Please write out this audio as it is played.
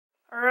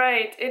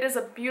Alright, it is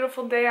a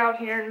beautiful day out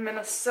here in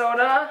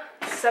Minnesota,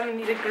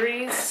 70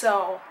 degrees,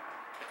 so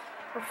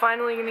we're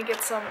finally going to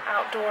get some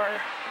outdoor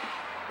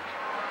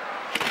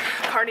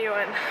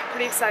cardio in.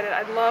 Pretty excited.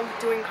 I love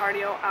doing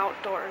cardio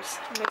outdoors.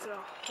 It makes it a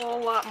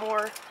whole lot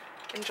more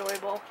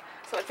enjoyable.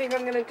 So I think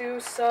I'm going to do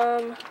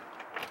some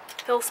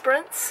hill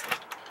sprints,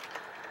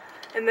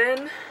 and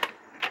then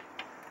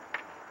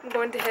I'm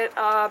going to hit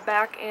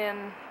back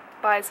and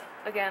bis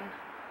again,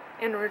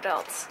 and rear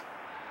delts.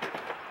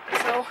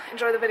 So,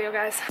 enjoy the video,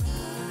 guys.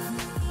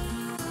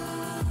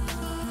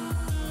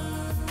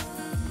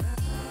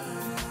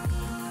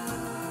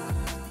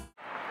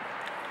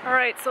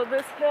 Alright, so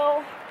this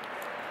hill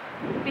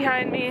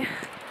behind me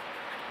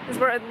is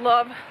where I'd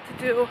love to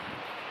do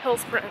hill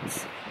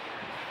sprints.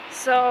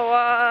 So,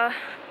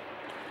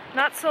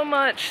 not so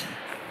much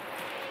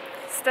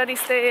steady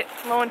state,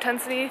 low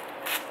intensity.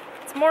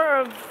 It's more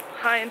of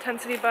high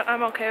intensity, but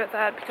I'm okay with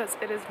that because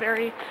it is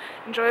very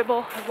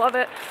enjoyable. I love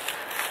it.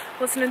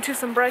 Listening to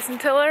some Bryson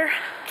Tiller,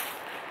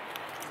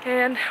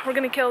 and we're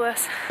gonna kill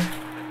this.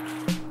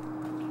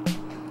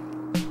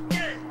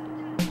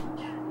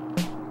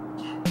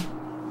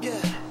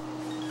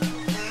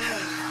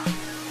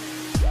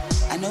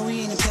 I know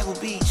we ain't in Pebble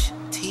Beach,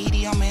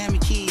 TD on Miami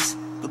Keys,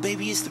 but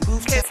baby it's the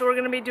rooftop. Okay, so we're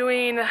gonna be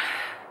doing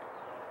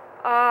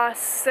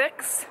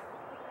 6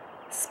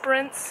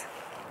 sprints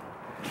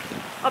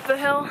up the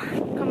hill,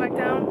 come back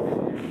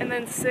down, and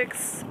then 6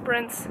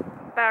 sprints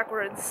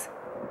backwards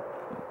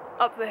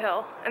up the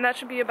hill, and that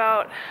should be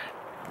about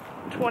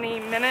 20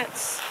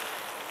 minutes,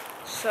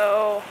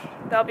 so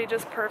that'll be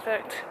just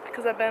perfect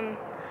because I've been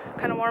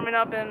kind of warming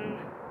up and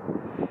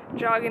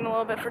jogging a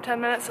little bit for 10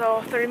 minutes,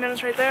 so 30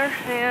 minutes right there,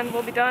 and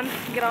we'll be done.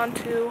 Get on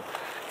to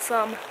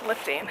some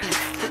lifting.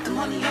 Put the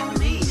money on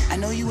me. I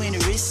know you ain't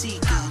a risk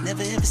seeker,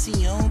 never ever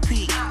seen your own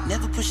peak,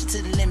 never push it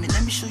to the limit.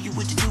 Let me show you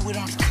what to do with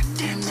all the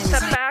goddamn limits.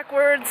 That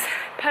backwards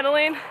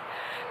pedaling,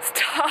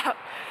 stop.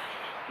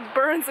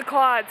 Burns the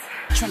quads.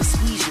 Trying to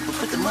squeeze you, but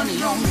put the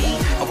money on me.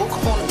 I woke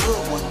up on a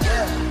good one.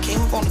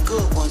 Came up on a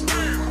good one.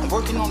 I'm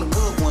working on a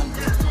good one.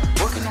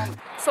 Working on.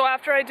 So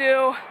after I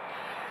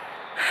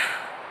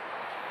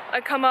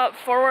come up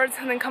forwards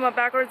and then come up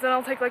backwards, then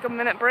I'll take like a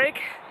minute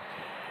break.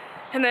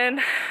 And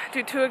then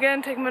do 2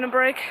 again, take a minute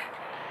break.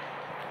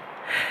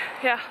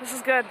 Yeah, this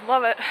is good.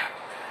 Love it.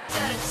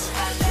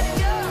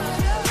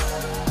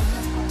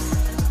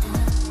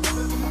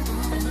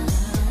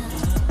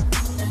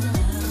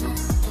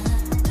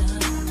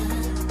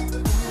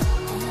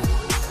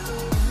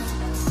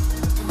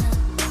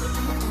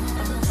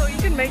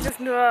 Make this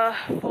into a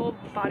full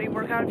body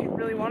workout if you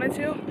really wanted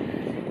to.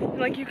 And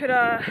like you could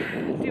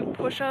do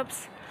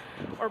push-ups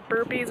or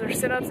burpees or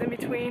sit-ups in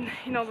between,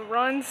 you know, the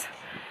runs.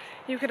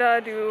 You could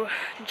do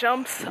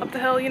jumps up the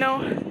hill, you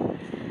know.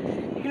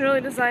 You can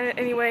really design it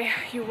any way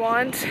you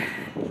want.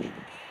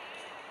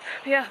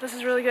 But yeah, this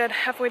is really good.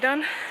 Halfway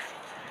done.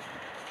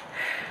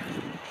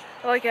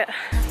 I like it.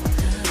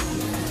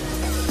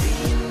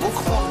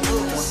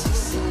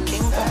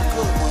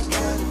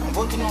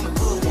 Working on a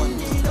good one.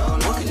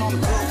 Working on a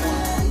good one.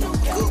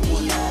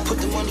 Put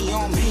the money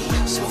on me.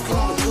 Smoking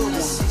on a good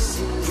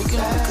one. Drinking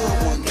on a good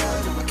one.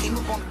 I came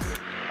up on.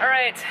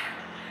 Alright.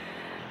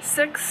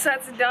 6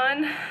 sets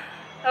done.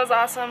 That was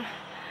awesome.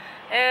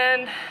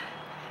 And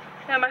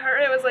yeah, my heart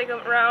rate was like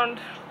around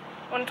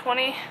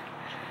 120,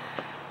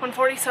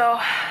 140, so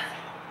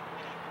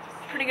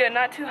pretty good.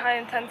 Not too high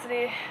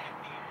intensity.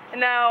 And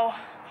now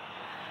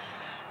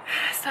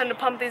it's time to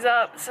pump these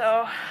up,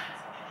 so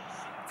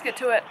let's get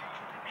to it.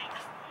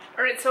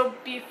 Alright, so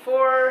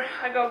before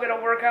I go get a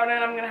workout in,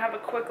 I'm going to have a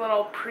quick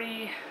little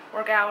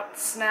pre-workout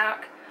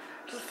snack.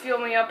 Just fuel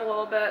me up a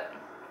little bit.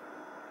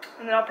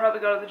 And then I'll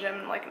probably go to the gym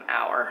in like an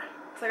hour.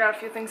 Because I got a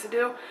few things to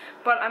do.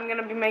 But I'm going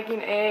to be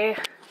making a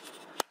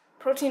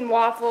protein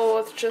waffle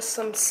with just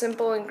some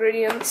simple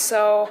ingredients.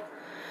 So,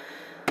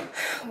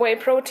 whey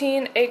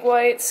protein, egg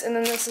whites, and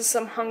then this is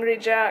some Hungry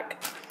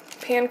Jack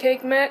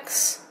pancake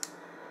mix.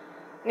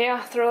 And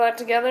yeah, throw that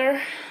together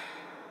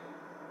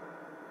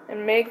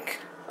and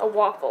make a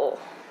waffle.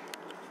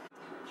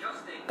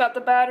 Got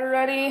the batter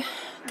ready.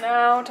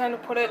 Now time to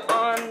put it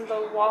on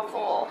the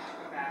waffle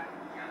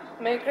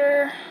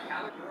maker.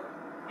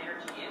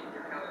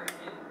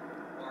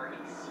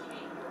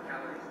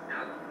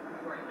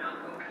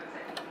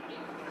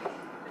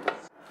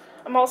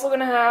 I'm also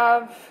gonna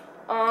have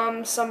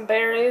some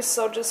berries,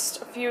 so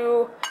just a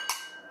few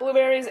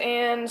blueberries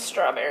and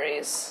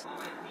strawberries.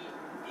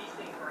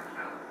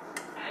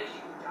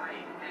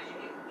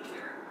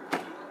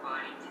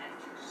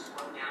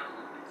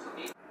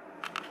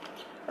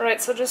 Alright,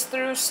 so just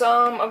threw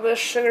some of the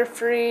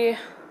sugar-free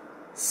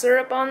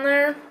syrup on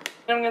there.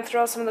 And I'm going to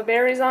throw some of the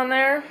berries on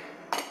there.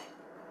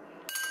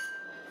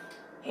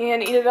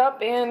 And eat it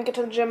up and get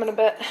to the gym in a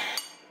bit.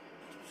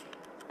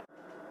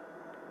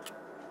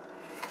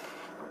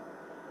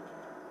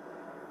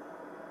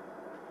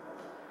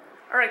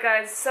 Alright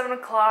guys, 7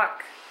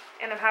 o'clock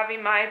and I'm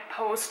having my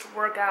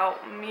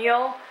post-workout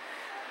meal.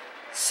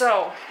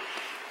 So,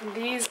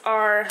 these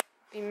are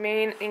the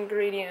main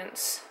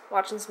ingredients.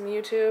 Watching some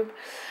YouTube.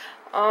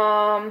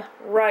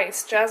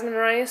 Rice, jasmine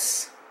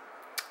rice.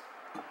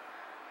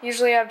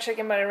 Usually I have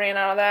chicken, but I ran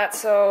out of that.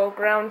 So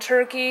ground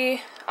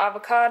turkey,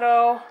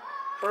 avocado,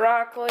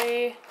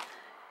 broccoli,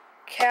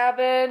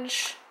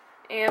 cabbage,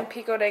 and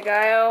pico de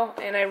gallo.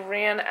 And I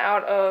ran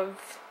out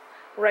of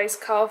rice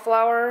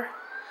cauliflower.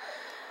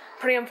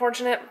 Pretty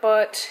unfortunate,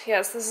 but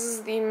yes, this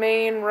is the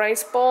main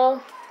rice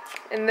bowl.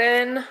 And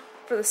then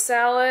for the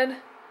salad,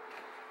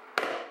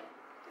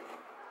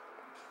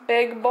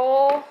 big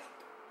bowl,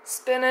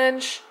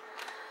 spinach,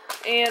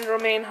 and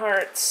romaine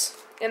hearts.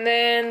 And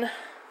then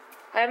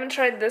I haven't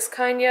tried this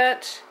kind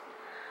yet.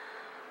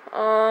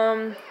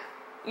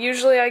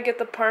 Usually I get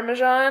the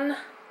Parmesan,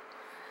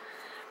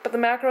 but the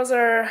macros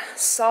are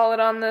solid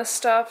on this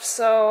stuff,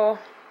 so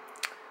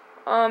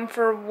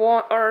for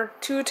 1 or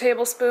 2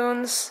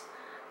 tablespoons,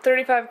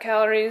 35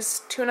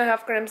 calories,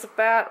 2.5 grams of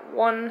fat,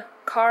 1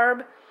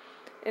 carb,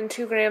 and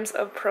 2 grams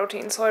of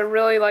protein. So I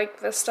really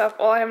like this stuff.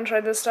 Well, I haven't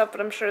tried this stuff, but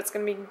I'm sure it's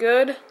gonna be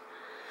good.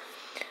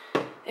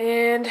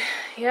 And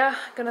yeah,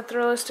 gonna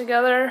throw this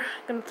together.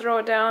 Gonna throw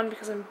it down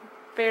because I'm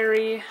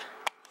very,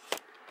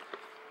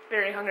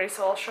 very hungry.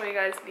 So I'll show you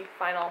guys the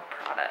final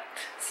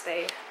product.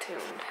 Stay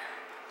tuned.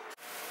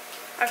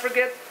 I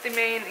forget the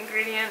main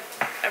ingredient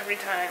every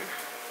time.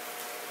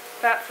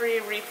 Fat-free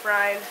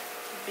refried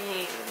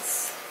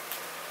beans.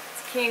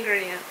 It's a key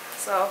ingredient,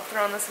 so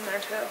throwing this in there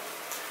too.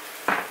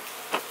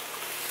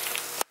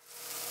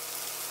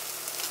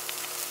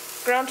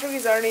 Ground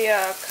turkey's already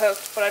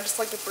cooked, but I just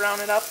like to brown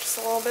it up just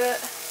a little bit.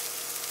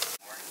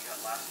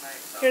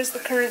 Here's the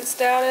current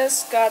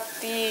status. Got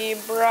the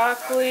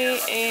broccoli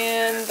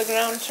and the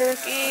ground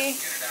turkey.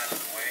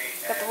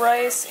 Got the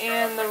rice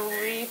and the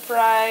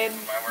refried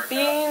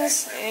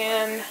beans,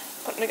 and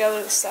putting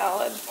together the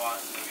salad.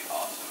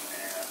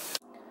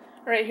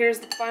 Alright, here's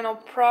the final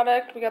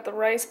product. We got the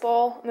rice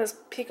bowl, and this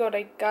pico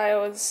de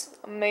gallo is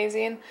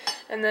amazing.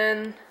 And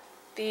then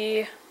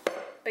the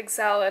big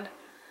salad.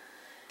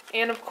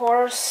 And of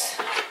course,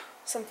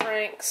 some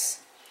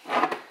Franks.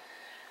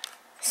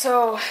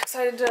 So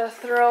excited to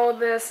throw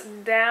this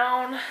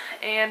down,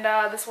 and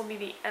this will be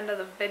the end of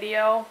the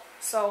video.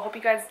 So hope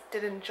you guys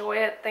did enjoy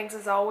it. Thanks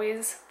as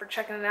always for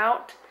checking it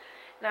out,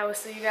 and I will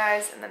see you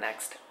guys in the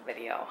next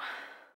video.